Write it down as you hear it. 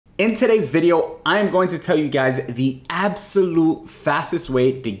In today's video, I am going to tell you guys the absolute fastest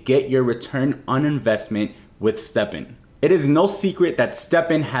way to get your return on investment with StepN. It is no secret that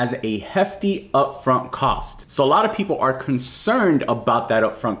StepN has a hefty upfront cost. So a lot of people are concerned about that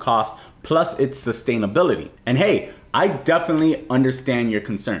upfront cost plus its sustainability. And hey, I definitely understand your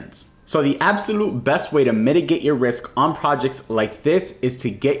concerns. So the absolute best way to mitigate your risk on projects like this is to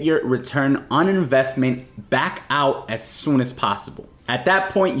get your return on investment back out as soon as possible. At that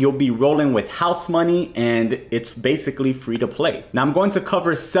point, you'll be rolling with house money and it's basically free to play. Now I'm going to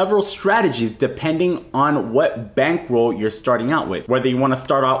cover several strategies depending on what bankroll you're starting out with. Whether you want to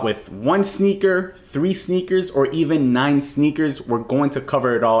start out with 1 sneaker, 3 sneakers, or even 9 sneakers, we're going to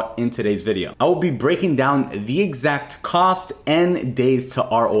cover it all in today's video. I will be breaking down the exact cost and days to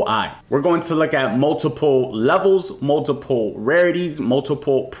ROI. We're going to look at multiple levels, multiple rarities,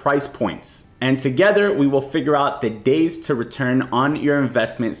 multiple price points. And together we will figure out the days to return on your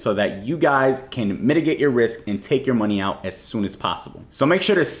investment so that you guys can mitigate your risk and take your money out as soon as possible. So make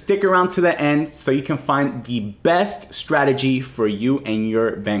sure to stick around to the end so you can find the best strategy for you and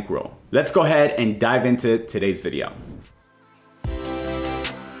your bankroll. Let's go ahead and dive into today's video.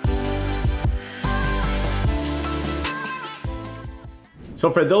 So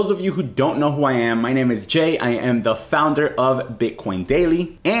for those of you who don't know who I am, my name is Jay. I am the founder of Bitcoin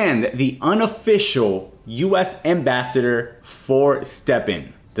Daily and the unofficial US ambassador for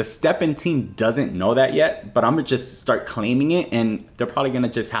StepN. The StepN team doesn't know that yet, but I'm gonna just start claiming it and they're probably gonna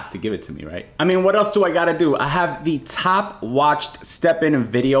just have to give it to me, right? I mean, what else do I gotta do? I have the top watched StepN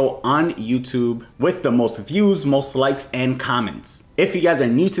video on YouTube with the most views, most likes, and comments. If you guys are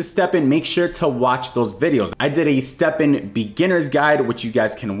new to StepN, make sure to watch those videos. I did a StepN beginner's guide, which you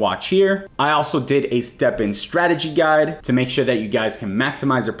guys can watch here. I also did a StepN strategy guide to make sure that you guys can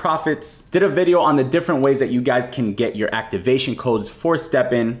maximize your profits. Did a video on the different ways that you guys can get your activation codes for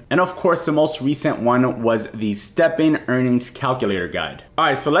StepN. And of course, the most recent one was the StepN earnings calculator guide. All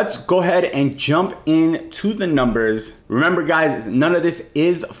right, so let's go ahead and jump into the numbers. Remember guys, none of this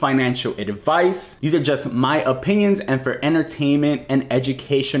is financial advice. These are just my opinions and for entertainment and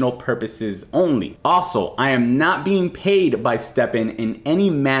educational purposes only. Also, I am not being paid by StepN in any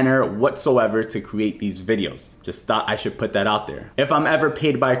manner whatsoever to create these videos. Just thought I should put that out there. If I'm ever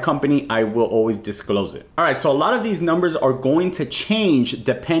paid by a company, I will always disclose it. All right, so a lot of these numbers are going to change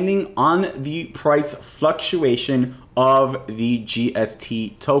depending on the price fluctuation of the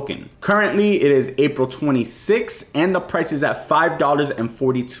GST token. Currently, it is April 26th and the price is at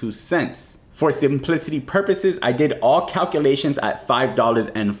 $5.42. For simplicity purposes, I did all calculations at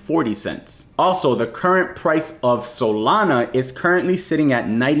 $5.40. Also, the current price of Solana is currently sitting at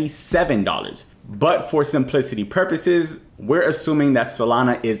 $97. But for simplicity purposes, we're assuming that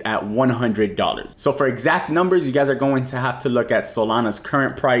Solana is at $100. So for exact numbers, you guys are going to have to look at Solana's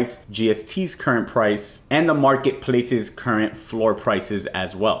current price, GST's current price, and the marketplace's current floor prices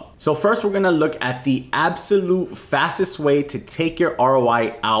as well. So first, we're gonna look at the absolute fastest way to take your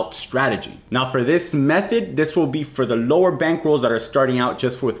ROI out strategy. Now for this method, this will be for the lower bankrolls that are starting out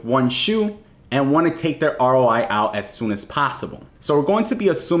just with 1 shoe and want to take their ROI out as soon as possible. So we're going to be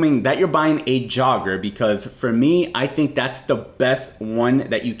assuming that you're buying a jogger because for me, I think that's the best one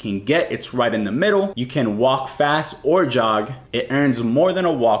that you can get. It's right in the middle. You can walk fast or jog. It earns more than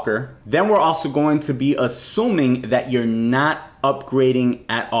a walker. Then we're also going to be assuming that you're not upgrading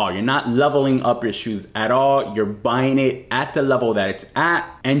at all. You're not leveling up your shoes at all. You're buying it at the level that it's at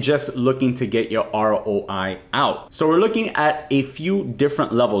and just looking to get your ROI out. So we're looking at a few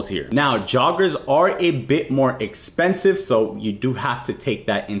different levels here. Now, joggers are a bit more expensive, so you do have to take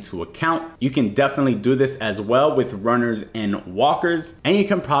that into account. You can definitely do this as well with runners and walkers, and you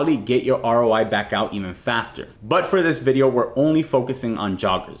can probably get your ROI back out even faster. But for this video, we're only focusing on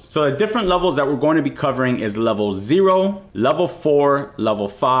joggers. So the different levels that we're going to be covering is level 0, level 4, level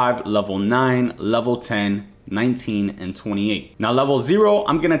 5, level 9, level 10, 19, and 28. Now level 0,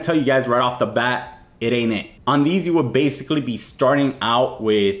 I'm gonna tell you guys right off the bat, it ain't it. On these, you would basically be starting out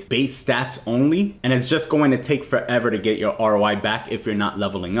with base stats only, and it's just going to take forever to get your ROI back if you're not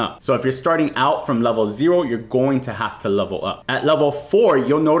leveling up. So if you're starting out from level 0, you're going to have to level up. At level 4,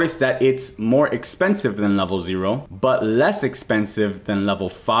 you'll notice that it's more expensive than level 0, but less expensive than level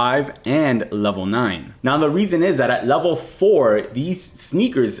 5 and level 9. Now, the reason is that at level 4, these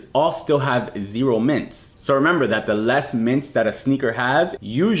sneakers all still have 0 mints. So remember that the less mints that a sneaker has,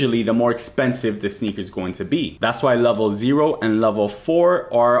 usually the more expensive the sneaker is going to be. That's why level 0 and level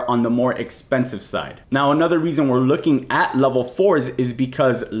 4 are on the more expensive side. Now, another reason we're looking at level 4s is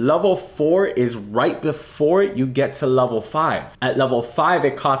because level 4 is right before you get to level 5. At level 5,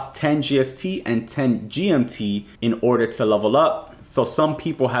 it costs 10 GST and 10 GMT in order to level up. So some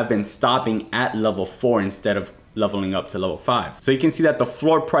people have been stopping at level 4 instead of leveling up to level 5. So you can see that the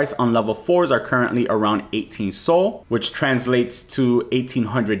floor price on level 4s are currently around 18 SOL, which translates to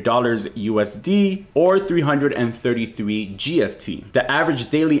 $1,800 USD or 333 GST. The average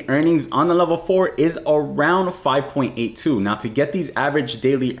daily earnings on the level 4 is around 5.82. Now to get these average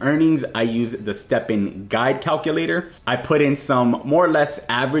daily earnings, I use the StepN guide calculator. I put in some more or less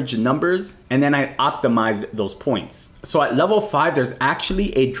average numbers and then I optimized those points. So at level 5, there's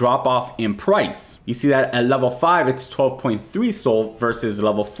actually a drop off in price. You see that at level 5, it's 12.3 SOL versus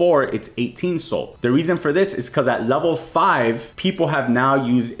level 4, it's 18 SOL. The reason for this is because at level 5, people have now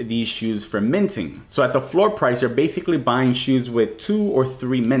used these shoes for minting. So at the floor price, you're basically buying shoes with 2 or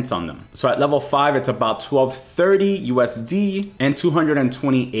 3 mints on them. So at level 5, it's about 1230 USD and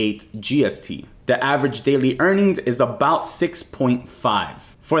 228 GST. The average daily earnings is about 6.5.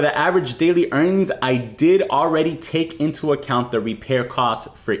 For the average daily earnings, I did already take into account the repair costs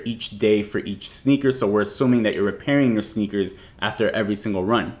for each day for each sneaker. So we're assuming that you're repairing your sneakers after every single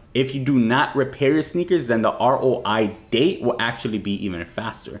run. If you do not repair your sneakers, then the ROI date will actually be even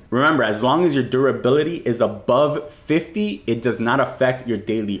faster. Remember, as long as your durability is above 50, it does not affect your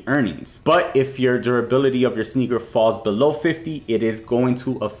daily earnings. But if your durability of your sneaker falls below 50, it is going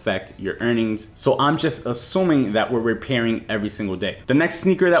to affect your earnings. So I'm just assuming that we're repairing every single day. The next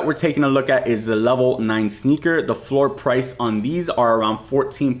sneaker that we're taking a look at is the level 9 sneaker. The floor price on these are around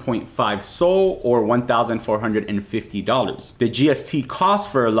 14.5 SOL or $1,450. The GST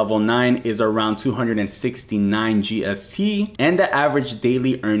cost for a level 9 is around 269 GST and the average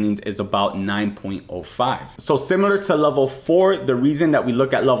daily earnings is about 9.05. So similar to level 4, the reason that we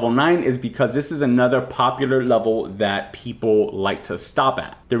look at level 9 is because this is another popular level that people like to stop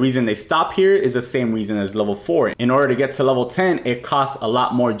at. The reason they stop here is the same reason as level 4. In order to get to level 10, it costs a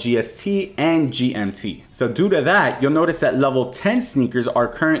lot more GST and GMT. So due to that, you'll notice that level 10 sneakers are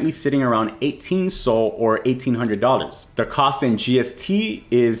currently sitting around 18 SOL or $1,800. The cost in GST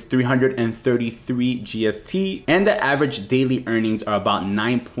is 333 GST and the average daily earnings are about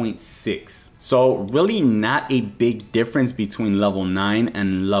 9.6. So really not a big difference between level 9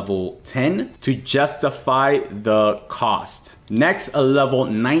 and level 10 to justify the cost. Next, a level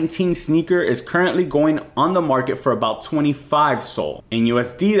 19 sneaker is currently going on the market for about 25 SOL. In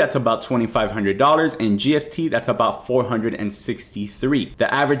USD, that's about $2,500. In GST, that's about 463.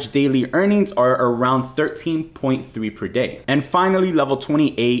 The average daily earnings are around 13.3 per day. And finally, level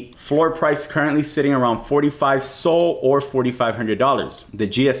 28, floor price currently sitting around 45 SOL or $4,500. The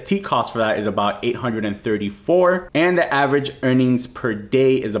GST cost for that is about 834 and the average earnings per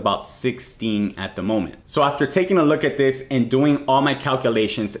day is about 16 at the moment. So after taking a look at this and doing all my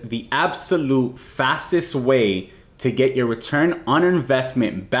calculations, the absolute fastest way to get your return on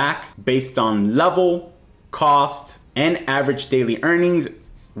investment back based on level, cost, and average daily earnings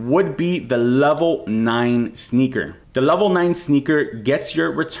would be the level 9 sneaker. The level 9 sneaker gets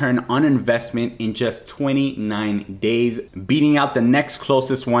your return on investment in just 29 days, beating out the next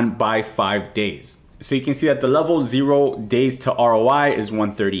closest one by 5 days. So you can see that the level 0 days to ROI is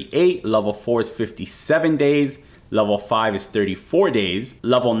 138, level 4 is 57 days, level 5 is 34 days,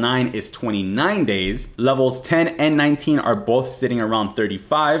 level 9 is 29 days, levels 10 and 19 are both sitting around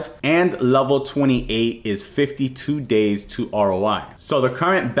 35, and level 28 is 52 days to ROI. So the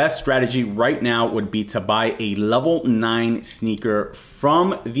current best strategy right now would be to buy a level 9 sneaker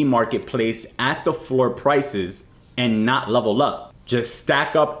from the marketplace at the floor prices and not level up. Just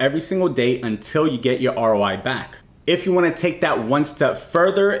stack up every single day until you get your ROI back. If you want to take that one step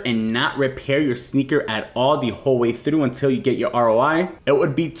further and not repair your sneaker at all the whole way through until you get your ROI, it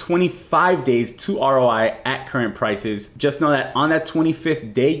would be 25 days to ROI at current prices. Just know that on that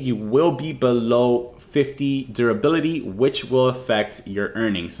 25th day, you will be below 50 durability, which will affect your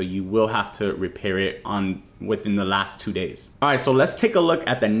earnings. So you will have to repair it within the last 2 days. All right, so let's take a look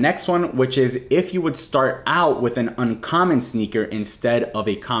at the next one, which is if you would start out with an uncommon sneaker instead of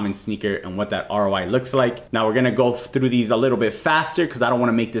a common sneaker and what that ROI looks like. Now we're gonna go through these a little bit faster because I don't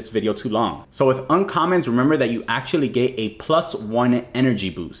wanna make this video too long. So with uncommons, remember that you actually get a +1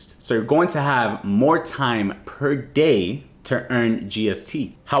 energy boost. So you're going to have more time per day to earn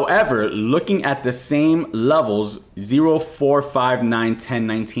GST. However, looking at the same levels 0, 4, 5, 9, 10,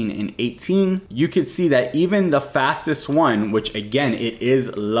 19, and 18, you could see that even the fastest one, which again, it is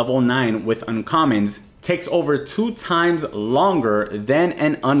level 9 with uncommons, takes over 2 times longer than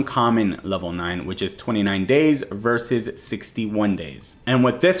an uncommon level 9, which is 29 days versus 61 days. And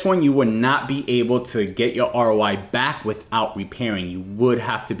with this one, you would not be able to get your ROI back without repairing. You would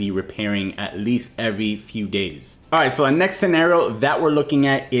have to be repairing at least every few days. All right, so the next scenario that we're looking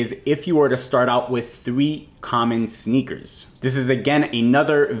at is if you were to start out with 3 common sneakers. This is again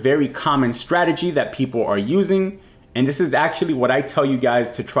another very common strategy that people are using. And this is actually what I tell you guys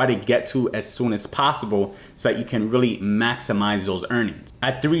to try to get to as soon as possible so that you can really maximize those earnings.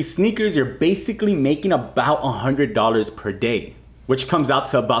 At 3 sneakers, you're basically making about $100 per day, which comes out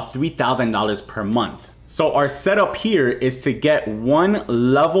to about $3,000 per month. So our setup here is to get 1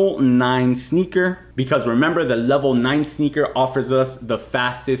 level 9 sneaker, because remember the level 9 sneaker offers us the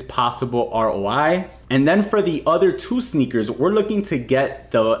fastest possible ROI. And then for the other 2 sneakers, we're looking to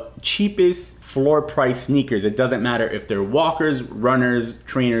get the cheapest floor price sneakers. It doesn't matter if they're walkers, runners,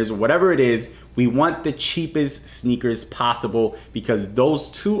 trainers, whatever it is. We want the cheapest sneakers possible because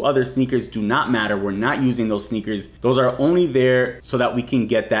those 2 other sneakers do not matter. We're not using those sneakers. Those are only there so that we can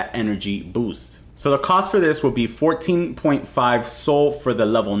get that energy boost. So the cost for this will be 14.5 SOL for the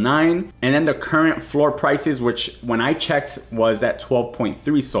level 9. And then the current floor prices, which when I checked was at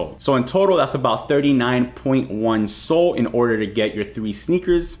 12.3 SOL. So in total, that's about 39.1 SOL in order to get your 3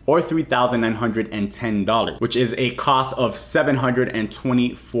 sneakers, or $3,910, which is a cost of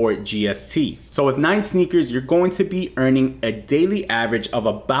 724 GST. So with 9 sneakers, you're going to be earning a daily average of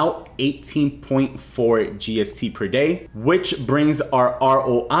about 18.4 GST per day, which brings our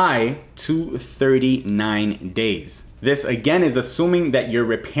ROI to 39 days. This again is assuming that you're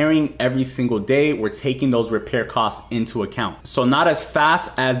repairing every single day. We're taking those repair costs into account. So not as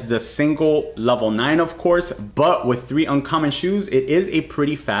fast as the single level 9, of course, but with 3 uncommon shoes, it is a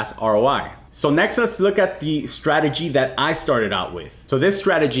pretty fast ROI. So next, let's look at the strategy that I started out with. So this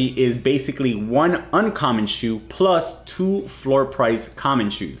strategy is basically 1 uncommon shoe plus 2 floor price common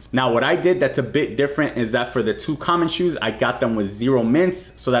shoes. Now, what I did that's a bit different is that for the 2 common shoes, I got them with 0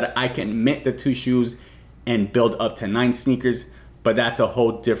 mints so that I can mint the 2 shoes and build up to 9 sneakers. But that's a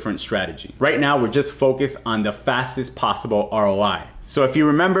whole different strategy. Right now, we're just focused on the fastest possible ROI. So if you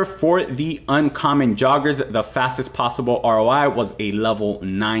remember, for the uncommon joggers, the fastest possible ROI was a level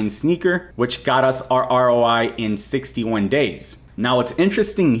 9 sneaker, which got us our ROI in 61 days. Now, what's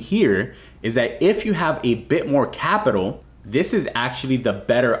interesting here is that if you have a bit more capital, this is actually the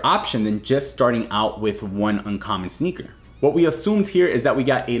better option than just starting out with 1 uncommon sneaker. What we assumed here is that we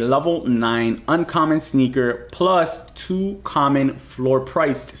got a level 9 uncommon sneaker plus 2 common floor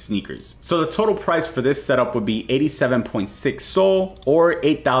priced sneakers. So the total price for this setup would be 87.6 SOL, or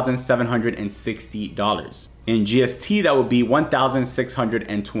 $8,760. In GST, that would be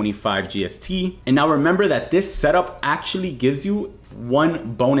 1,625 GST. And now remember that this setup actually gives you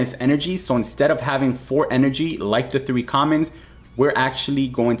 1 bonus energy. So instead of having 4 energy like the 3 commons, we're actually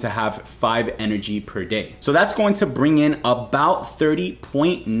going to have 5 energy per day. So that's going to bring in about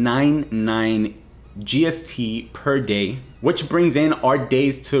 30.99 GST per day, which brings in our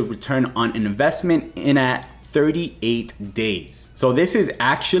days to return on investment in at 38 days. So this is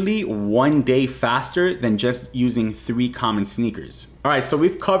actually 1 day faster than just using 3 common sneakers. All right, so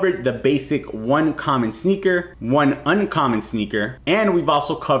we've covered the basic 1 common sneaker, 1 uncommon sneaker, and we've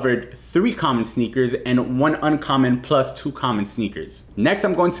also covered 3 common sneakers and 1 uncommon plus 2 common sneakers. Next,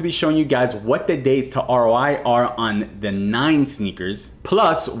 I'm going to be showing you guys what the days to ROI are on the 9 sneakers,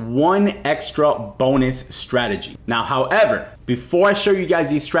 plus 1 extra bonus strategy. Now, however, before I show you guys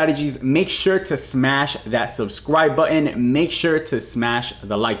these strategies, make sure to smash that subscribe button. Make sure to smash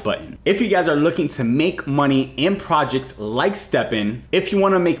the like button. If you guys are looking to make money in projects like StepN, if you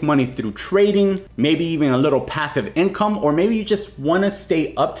want to make money through trading, maybe even a little passive income, or maybe you just want to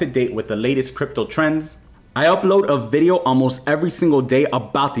stay up to date with the latest crypto trends, I upload a video almost every single day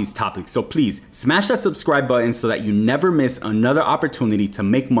about these topics. So please smash that subscribe button so that you never miss another opportunity to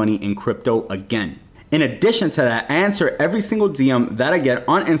make money in crypto again. In addition to that, I answer every single DM that I get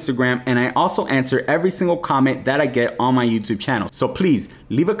on Instagram, and I also answer every single comment that I get on my YouTube channel. So please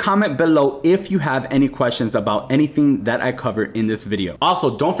leave a comment below if you have any questions about anything that I covered in this video.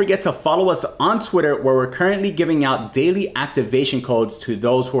 Also, don't forget to follow us on Twitter, where we're currently giving out daily activation codes to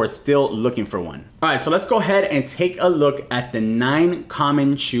those who are still looking for one. All right, so let's go ahead and take a look at the 9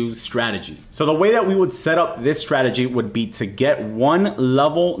 common shoes strategy. So the way that we would set up this strategy would be to get 1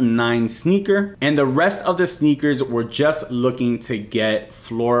 level 9 sneaker, and the rest of the sneakers we're just looking to get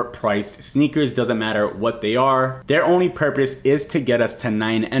floor priced sneakers. Doesn't matter what they are. Their only purpose is to get us to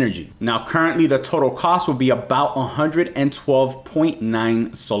 9 energy. Now, currently the total cost will be about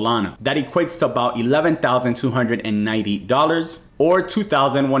 112.9 Solana. That equates to about $11,290. or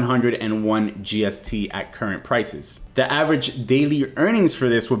 2,101 GST at current prices. The average daily earnings for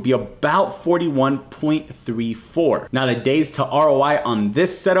this would be about 41.34. Now the days to ROI on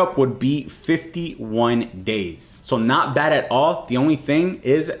this setup would be 51 days. So not bad at all. The only thing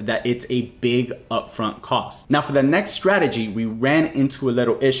is that it's a big upfront cost. Now for the next strategy, we ran into a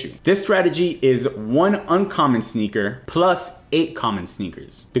little issue. This strategy is 1 uncommon sneaker plus 8 common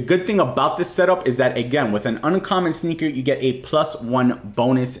sneakers. The good thing about this setup is that, again, with an uncommon sneaker, you get a +1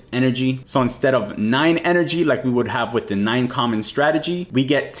 bonus energy. So instead of 9 energy like we would have with the 9 common strategy, we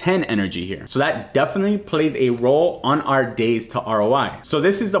get 10 energy here. So that definitely plays a role on our days to ROI. So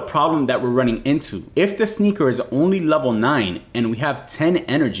this is a problem that we're running into. If the sneaker is only level 9 and we have 10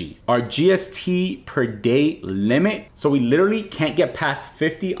 energy, our GST per day limit, so we literally can't get past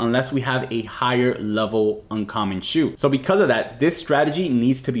 50 unless we have a higher level uncommon shoe. So because of that, this strategy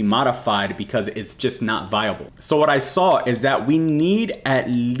needs to be modified because it's just not viable. So what I saw is that we need at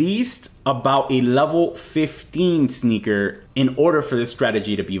least about a level 15 sneaker in order for this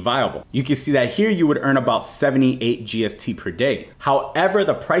strategy to be viable. You can see that here you would earn about 78 GST per day. However,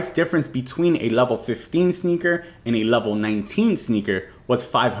 the price difference between a level 15 sneaker and a level 19 sneaker was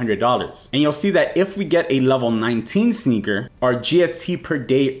 $500. And you'll see that if we get a level 19 sneaker, our GST per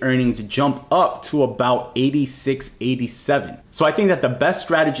day earnings jump up to about 86, 87. So I think that the best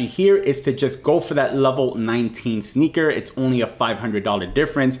strategy here is to just go for that level 19 sneaker. It's only a $500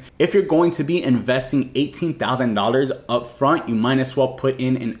 difference. If you're going to be investing $18,000 up front, you might as well put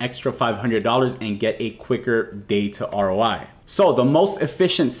in an extra $500 and get a quicker day to ROI. So the most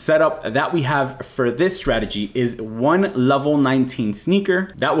efficient setup that we have for this strategy is 1 level 19 sneaker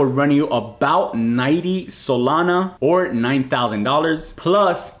that will run you about 90 Solana or $9,000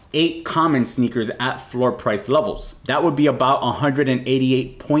 plus 8 common sneakers at floor price levels. That would be about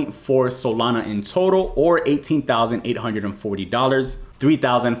 188.4 Solana in total or $18,840,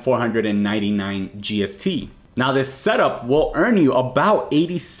 3,499 GST. Now this setup will earn you about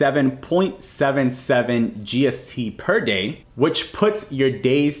 87.77 GST per day, which puts your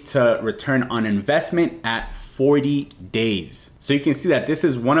days to return on investment at 40 days. So you can see that this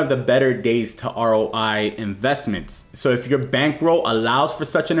is one of the better days to ROI investments. So if your bankroll allows for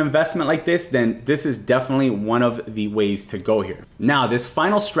such an investment like this, then this is definitely one of the ways to go here. Now, this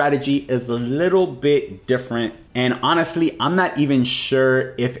final strategy is a little bit different. And honestly, I'm not even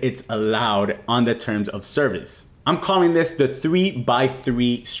sure if it's allowed on the terms of service. I'm calling this the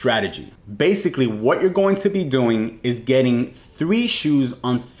 3x3 strategy. Basically, what you're going to be doing is getting 3 shoes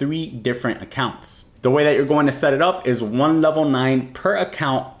on 3 different accounts. The way that you're going to set it up is 1 level 9 per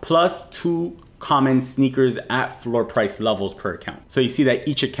account plus 2 common sneakers at floor price levels per account. So you see that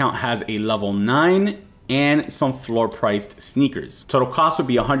each account has a level 9 and some floor priced sneakers. Total cost would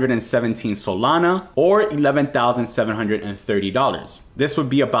be 117 Solana or $11,730. This would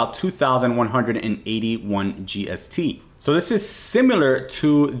be about 2,181 GST. So this is similar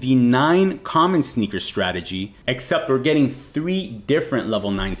to the 9 common sneaker strategy, except we're getting 3 different level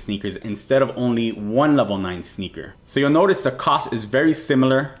 9 sneakers instead of only 1 level 9 sneaker. So you'll notice the cost is very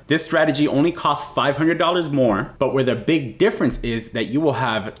similar. This strategy only costs $500 more, but where the big difference is that you will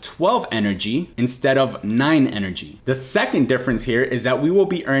have 12 energy instead of 9 energy. The second difference here is that we will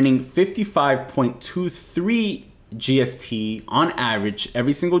be earning 55.23 GST on average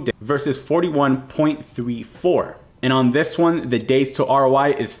every single day versus 41.34. And on this one, the days to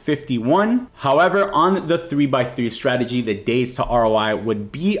ROI is 51. However, on the 3x3 strategy, the days to ROI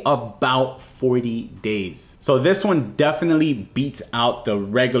would be about 40 days. So this one definitely beats out the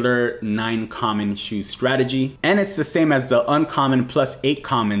regular 9 common shoe strategy. And it's the same as the uncommon plus 8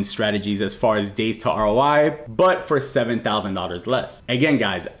 common strategies as far as days to ROI, but for $7,000 less. Again,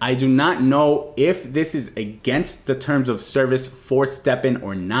 guys, I do not know if this is against the terms of service for StepN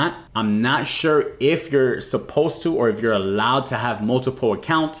or not. I'm not sure if you're supposed to or if you're allowed to have multiple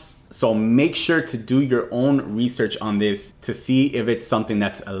accounts. So make sure to do your own research on this to see if it's something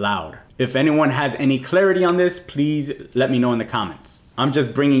that's allowed. If anyone has any clarity on this, please let me know in the comments. I'm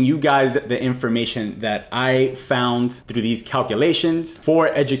just bringing you guys the information that I found through these calculations for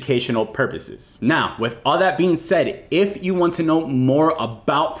educational purposes. Now, with all that being said, if you want to know more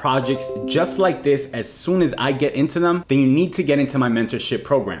about projects just like this as soon as I get into them, then you need to get into my mentorship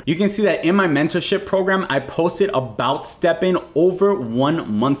program. You can see that in my mentorship program, I posted about StepN over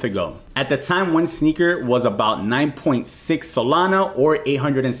 1 month ago. At the time, one sneaker was about 9.6 Solana or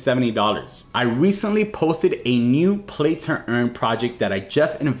 $870. I recently posted a new play to earn project that I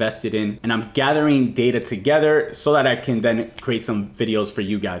just invested in, and I'm gathering data together so that I can then create some videos for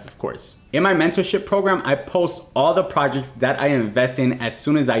you guys, of course. In my mentorship program, I post all the projects that I invest in as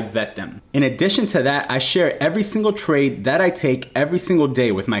soon as I vet them. In addition to that, I share every single trade that I take every single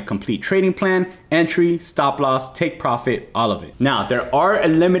day with my complete trading plan, entry, stop loss, take profit, all of it. Now, there are a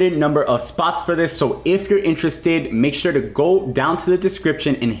limited number of spots for this, so if you're interested, make sure to go down to the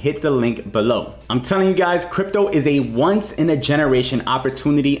description and hit the link below. I'm telling you guys, crypto is a once in a generation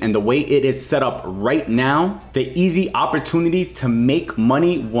opportunity, and the way it is set up right now, the easy opportunities to make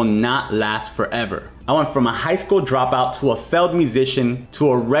money will not last forever. I went from a high school dropout to a failed musician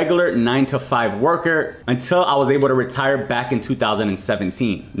to a regular 9-to-5 worker until I was able to retire back in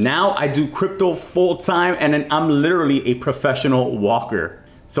 2017. Now I do crypto full time and I'm literally a professional walker.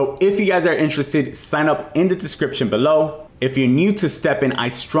 So if you guys are interested, sign up in the description below. If you're new to StepN, I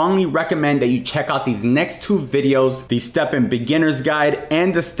strongly recommend that you check out these next two videos, the StepN Beginner's Guide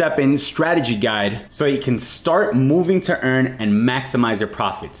and the StepN Strategy Guide, so you can start moving to earn and maximize your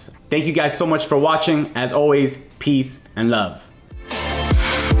profits. Thank you guys so much for watching. As always, peace and love.